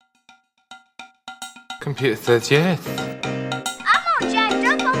Computer says yes. I'm gonna jacked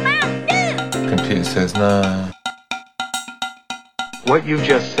up on Mountain Dew. Computer says no. What you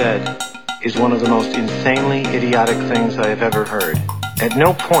just said is one of the most insanely idiotic things I have ever heard. At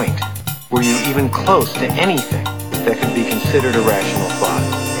no point were you even close to anything that could be considered a rational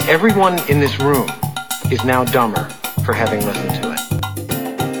thought. Everyone in this room is now dumber for having listened to it.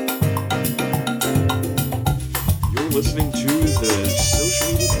 You're listening to the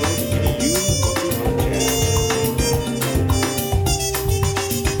Social Media Club EDU podcast.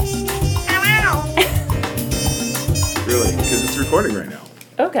 Really? Because it's recording right now.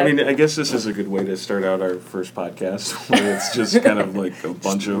 Okay. I mean, I guess this is a good way to start out our first podcast, where it's just kind of like a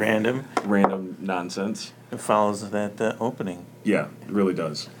bunch of random nonsense. It follows that opening. Yeah, it really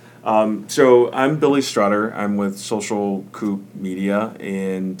does. So I'm Billy Strutter. I'm with Social Coop Media,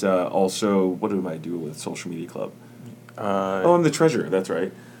 and also, what do I do with Social Media Club? I'm the treasurer. That's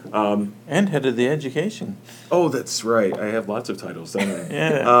right. And head of the education. Oh, that's right. I have lots of titles, don't I?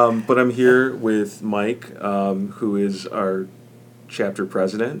 Yeah. But I'm here with Mike, who is our chapter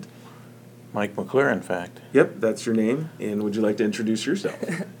president. Mike McClure, in fact. Yep, that's your name. And would you like to introduce yourself?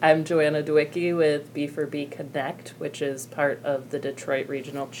 I'm Joanna Dewicki with B4B Connect, which is part of the Detroit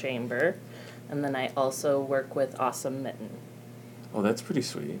Regional Chamber. And then I also work with Awesome Mitten. Oh, that's pretty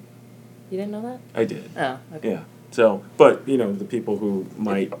sweet. You didn't know that? I did. Oh, okay. Yeah. So, but, you know, the people who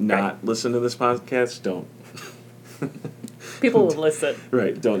might not listen to this podcast don't. People will listen.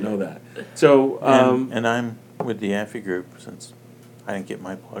 Right, don't know that. So, and I'm with the AFI group since I didn't get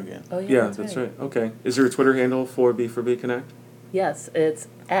my plug in. Oh, yeah, that's right. Okay. Is there a Twitter handle for B4B Connect? Yes, it's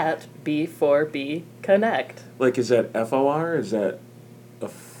at B4B Connect. Like, is that FOR? Is that a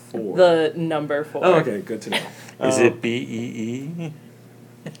 4? The number 4. Oh, okay. Good to know. Is it BEE?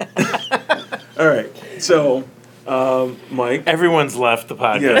 All right. So, Mike. Everyone's left the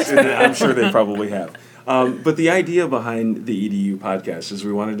podcast. Yes, and I'm sure they probably have. But the idea behind the EDU podcast is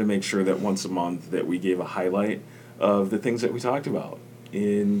we wanted to make sure that once a month that we gave a highlight of the things that we talked about.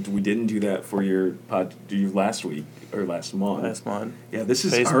 And we didn't do that for your last week or last month. Last month. Yeah, this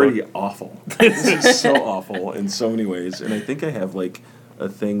is Facebook. already awful. This is so awful in so many ways. And I think I have like a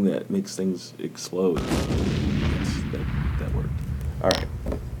thing that makes things explode. That worked. All right.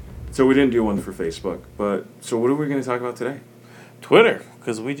 So we didn't do one for Facebook, but so what are we going to talk about today? Twitter,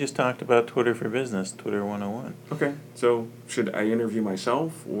 because we just talked about Twitter for Business, Twitter 101. Okay. So should I interview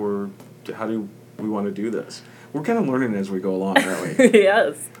myself, or how do we want to do this? We're kind of learning as we go along, aren't we?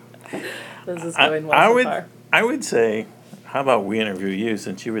 Yes. This is going well so far. I would say, how about we interview you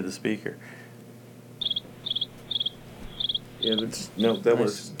since you were the speaker? Yeah, that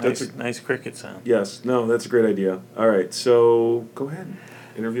works. Nice cricket sound. Yes, no, that's a great idea. All right, so go ahead,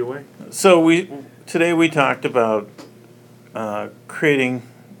 interview away. So today we talked about creating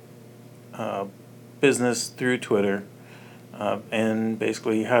business through Twitter, and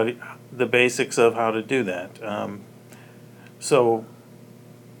basically the basics of how to do that. So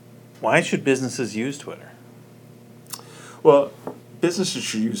why should businesses use Twitter? Well, businesses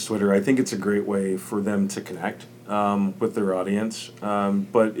should use Twitter. I think it's a great way for them to connect with their audience,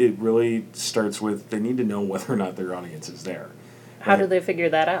 but it really starts with they need to know whether or not their audience is there. How do they figure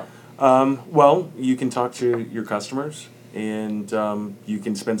that out? Well, you can talk to your customers, and you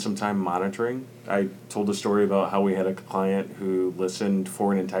can spend some time monitoring. I told a story about how we had a client who listened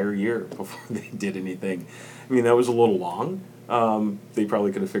for an entire year before they did anything. I mean, that was a little long. They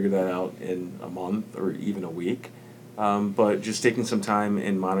probably could have figured that out in a month or even a week. But just taking some time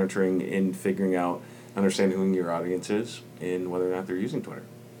and monitoring and figuring out, understanding who your audience is and whether or not they're using Twitter.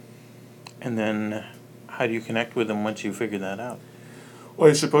 And then how do you connect with them once you figure that out? Well,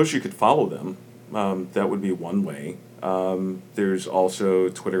 I suppose you could follow them. That would be one way. There's also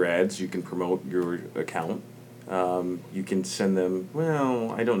Twitter ads. You can promote your account. You can send them,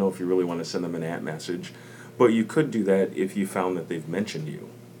 well, I don't know if you really want to send them an at message, but you could do that if you found that they've mentioned you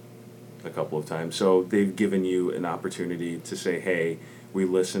a couple of times. So they've given you an opportunity to say, hey, we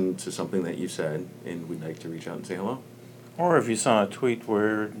listened to something that you said, and we'd like to reach out and say hello. Or if you saw a tweet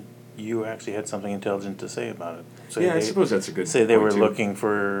where you actually had something intelligent to say about it. I suppose that's a good Say they were too. looking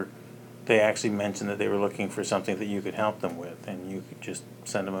for, they actually mentioned that they were looking for something that you could help them with, and you could just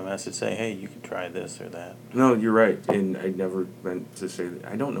send them a message, say, hey, you could try this or that. No, you're right, and I never meant to say that.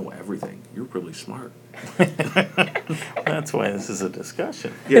 I don't know everything. You're really smart. That's why this is a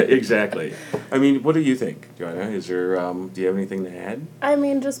discussion. Yeah, exactly. I mean, what do you think, Joanna? Is there, do you have anything to add? I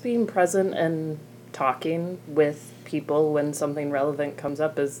mean, just being present and talking with people when something relevant comes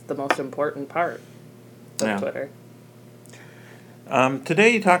up is the most important part of Twitter. Today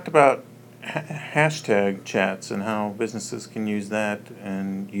you talked about hashtag chats and how businesses can use that,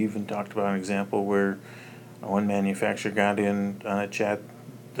 and you even talked about an example where one manufacturer got in on a chat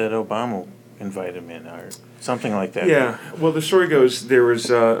that Obama invited him in, or something like that. Yeah, well, the story goes there was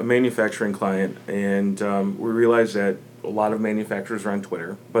a manufacturing client, and we realized that a lot of manufacturers are on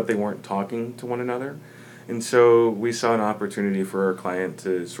Twitter, but they weren't talking to one another. And so we saw an opportunity for our client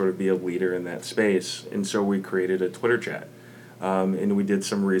to sort of be a leader in that space, and so we created a Twitter chat. And we did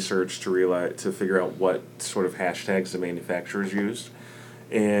some research to figure out what sort of hashtags the manufacturers used.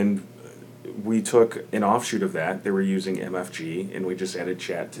 And we took an offshoot of that. They were using MFG, and we just added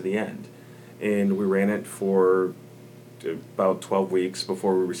chat to the end. And we ran it for about 12 weeks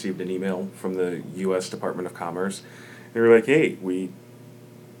before we received an email from the U.S. Department of Commerce. They were like, hey, we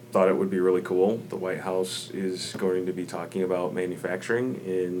thought it would be really cool. The White House is going to be talking about manufacturing,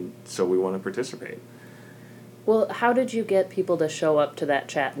 and so we want to participate. Well, how did you get people to show up to that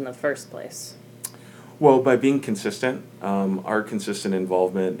chat in the first place? Well, by being consistent, our consistent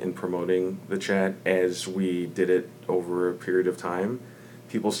involvement in promoting the chat as we did it over a period of time,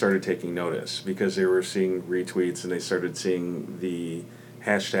 people started taking notice because they were seeing retweets and they started seeing the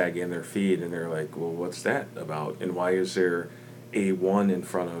hashtag in their feed, and they're like, well, what's that about? And why is there a 1 in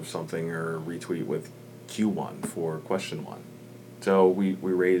front of something, or a retweet with Q1 for question 1? So we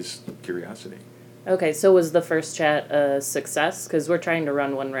raised curiosity. Okay, so was the first chat a success? Because we're trying to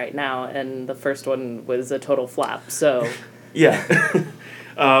run one right now, and the first one was a total flop, so... Yeah.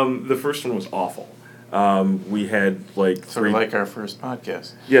 The first one was awful. We had like Sort of like our first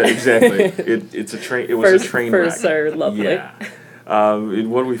podcast. Yeah, exactly. It's a train. It was a train wreck. Firsts are lovely. Yeah.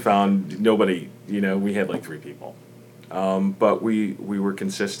 What we found, nobody. We had like 3 people, but we were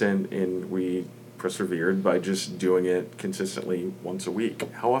consistent and we persevered by just doing it consistently once a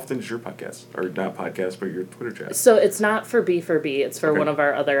week. How often is your podcast, or not podcast, but your Twitter chat? So it's not for B4B. It's for Okay. one of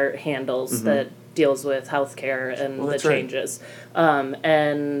our other handles that deals with healthcare and Well, the that's right. changes.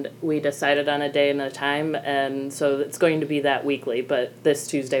 And we decided on a day and a time, and so it's going to be that weekly, but this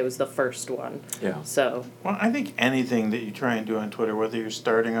Tuesday was the first one. Yeah. So, Well, I think anything that you try and do on Twitter, whether you're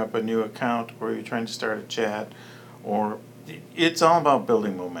starting up a new account or you're trying to start a chat, or it's all about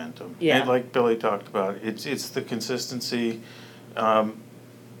building momentum. Yeah. And like Billy talked about, it's the consistency.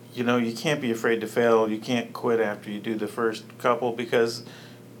 You can't be afraid to fail. You can't quit after you do the first couple, because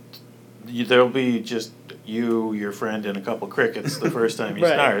there'll be just you, your friend, and a couple crickets the first time you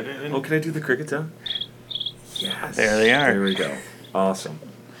Right. start. And Oh, can I do the cricket sound? Yes. There they are. There we go. Awesome.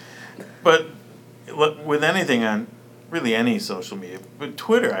 But look, with anything on really any social media, but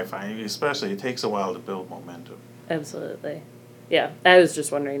Twitter, I find especially, it takes a while to build momentum. absolutely. Yeah, I was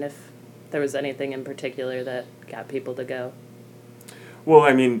just wondering if there was anything in particular that got people to go. Well,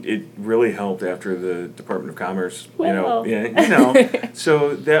 I mean, it really helped after the Department of Commerce, Well.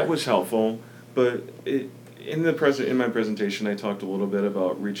 So that was helpful. But in my presentation, I talked a little bit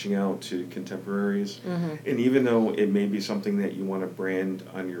about reaching out to contemporaries. Mm-hmm. And even though it may be something that you want to brand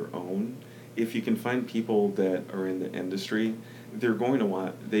on your own, if you can find people that are in the industry, they're going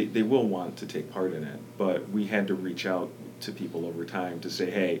to they will want to take part in it. But we had to reach out to people over time to say,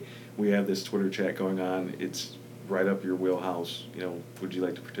 hey, we have this Twitter chat going on. It's right up your wheelhouse. Would you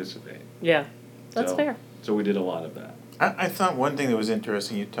like to participate? Yeah, that's So- fair. So we did a lot of that. I thought one thing that was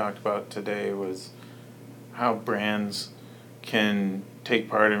interesting you talked about today was how brands can take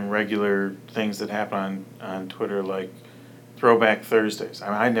part in regular things that happen on Twitter, like Throwback Thursdays.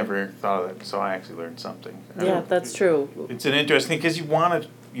 I never thought of that, so I actually learned something. Yeah, that's true. It's an interesting, because you want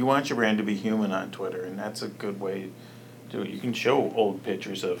your brand to be human on Twitter, and that's a good way to. You can show old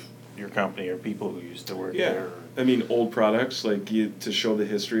pictures of your company or people who used to work there. I mean, old products, to show the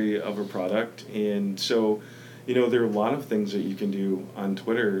history of a product. And so, there are a lot of things that you can do on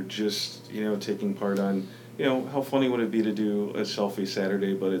Twitter, just, taking part on, how funny would it be to do a selfie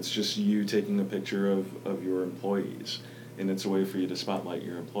Saturday, but it's just you taking a picture of your employees. And it's a way for you to spotlight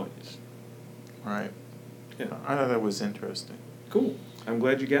your employees. Right. Yeah. I thought that was interesting. Cool. I'm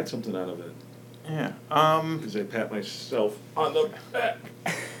glad you got something out of it. Yeah. Because I pat myself on the back.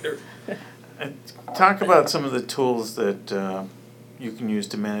 Talk about some of the tools that you can use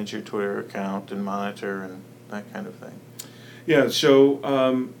to manage your Twitter account and monitor and that kind of thing. Yeah,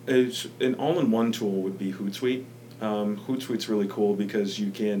 so it's an all-in-one tool would be Hootsuite. Hootsuite's really cool because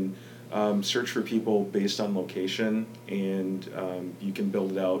you can search for people based on location, and you can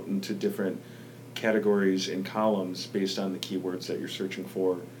build it out into different categories and columns based on the keywords that you're searching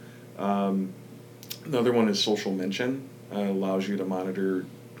for. Another one is Social Mention. Allows you to monitor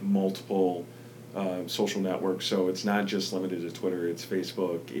multiple social networks, so it's not just limited to Twitter. It's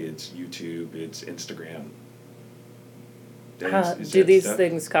Facebook, it's YouTube, it's Instagram. Do these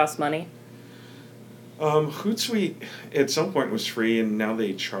things cost money? Hootsuite at some point was free, and now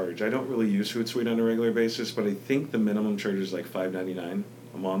they charge. I don't really use Hootsuite on a regular basis, but I think the minimum charge is like $5.99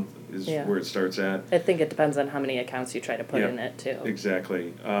 a month is Yeah. where it starts at. I think it depends on how many accounts you try to put Yeah, in it too.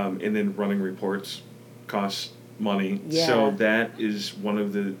 Exactly. And then running reports costs money. Yeah. So that is one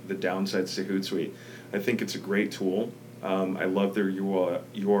of the downsides to Hootsuite. I think it's a great tool. I love their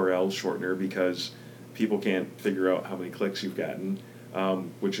URL shortener because people can't figure out how many clicks you've gotten,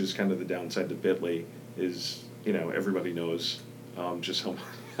 which is kind of the downside to Bitly. Is, everybody knows just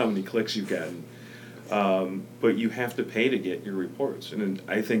how many clicks you've gotten. But you have to pay to get your reports. And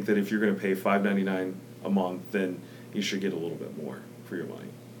I think that if you're going to pay $5.99 a month, then you should get a little bit more for your money.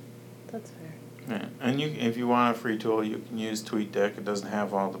 That's fair. Yeah. And if you want a free tool, you can use TweetDeck. It doesn't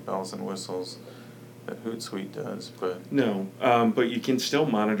have all the bells and whistles that Hootsuite does, but... No, but you can still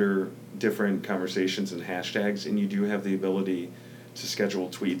monitor different conversations and hashtags, and you do have the ability to schedule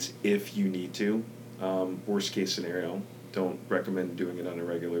tweets if you need to. Worst case scenario, don't recommend doing it on a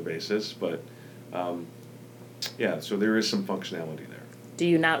regular basis, but so there is some functionality there. Do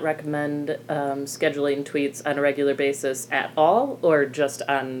you not recommend scheduling tweets on a regular basis at all, or just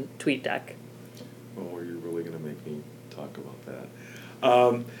on TweetDeck? Oh, you're really going to make me talk about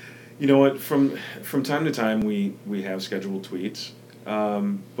that. You know what? From time to time, we have scheduled tweets,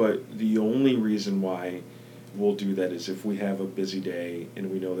 but the only reason why we'll do that is if we have a busy day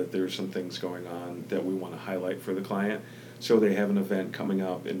and we know that there's some things going on that we want to highlight for the client. So they have an event coming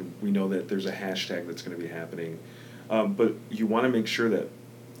up and we know that there's a hashtag that's going to be happening. But you want to make sure that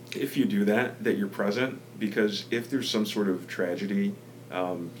if you do that you're present, because if there's some sort of tragedy,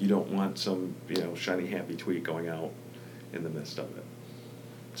 you don't want some, shiny happy tweet going out in the midst of it.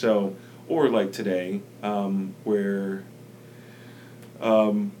 So, or like today, where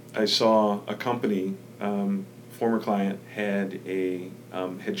I saw a company, former client had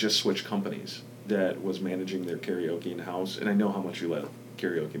just switched companies that was managing their karaoke in-house, and I know how much you love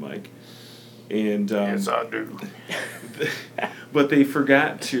karaoke, Mike. And yes, I do. but they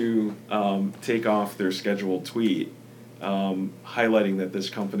forgot to take off their scheduled tweet highlighting that this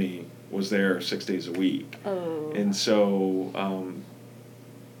company was there 6 days a week. Oh. And so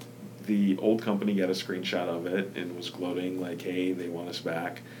the old company got a screenshot of it and was gloating like, hey, they want us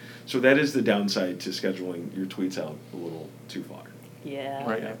back. So that is the downside to scheduling your tweets out a little too far. Yeah.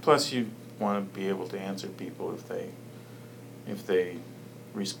 Right. Yeah. Plus, you want to be able to answer people if they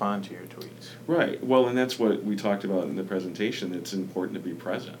respond to your tweets. Right. Well, and that's what we talked about in the presentation. It's important to be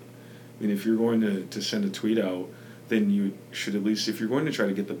present. I mean, if you're going to send a tweet out, then you should at least, if you're going to try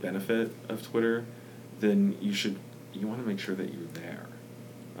to get the benefit of Twitter, then you want to make sure that you're there.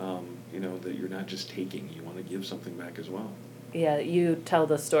 That you're not just taking. You want to give something back as well. Yeah, you tell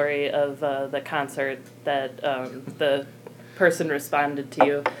the story of the concert that the person responded to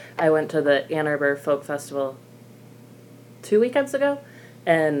you. I went to the Ann Arbor Folk Festival 2 weekends ago,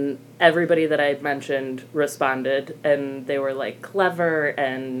 and everybody that I mentioned responded, and they were like clever,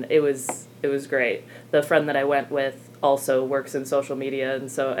 and it was great. The friend that I went with also works in social media,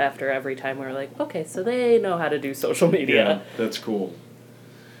 and so after every time we were like, okay, so they know how to do social media. Yeah, that's cool.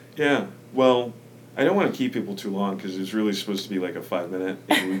 Yeah, well, I don't want to keep people too long because it's really supposed to be like a 5-minute,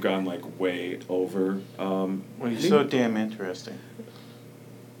 and we've gone like way over. Well, you're so damn interesting.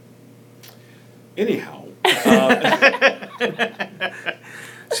 Anyhow,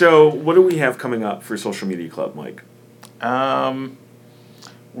 so what do we have coming up for Social Media Club, Mike?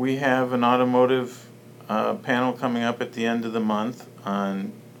 We have an automotive panel coming up at the end of the month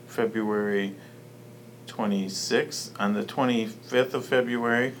on February 26th. On the 25th of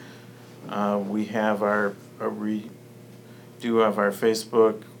February, we have our redo of our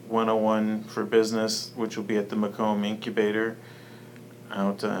Facebook 101 for Business, which will be at the Macomb Incubator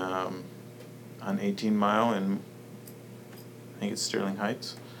out on 18 Mile in, I think it's Sterling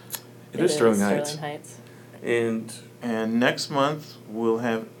Heights. It is Sterling Heights. And next month, we'll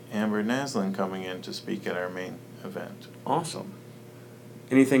have Amber Naslin coming in to speak at our main event. Awesome.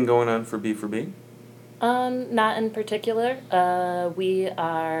 Anything going on for B4B? Not in particular. We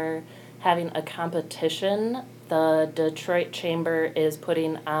are having a competition. The Detroit Chamber is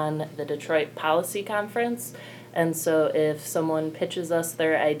putting on the Detroit Policy Conference. And so if someone pitches us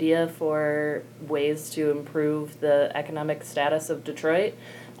their idea for ways to improve the economic status of Detroit,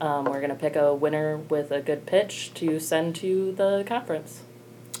 we're going to pick a winner with a good pitch to send to the conference.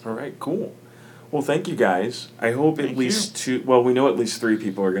 All right, cool. Well, thank you guys. I hope Thank at least we know at least 3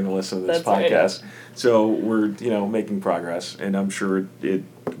 people are going to listen to this That's podcast. Right. So we're, making progress, and I'm sure it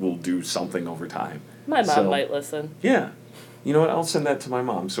will do something over time. My mom might listen. Yeah. You know what? I'll send that to my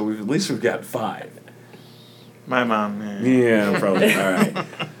mom. So at least we've got 5. My mom. Yeah, probably. All right.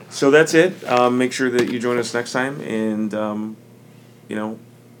 So that's it. Make sure that you join us next time, and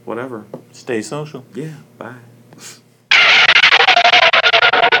whatever. Stay social. Yeah. Bye.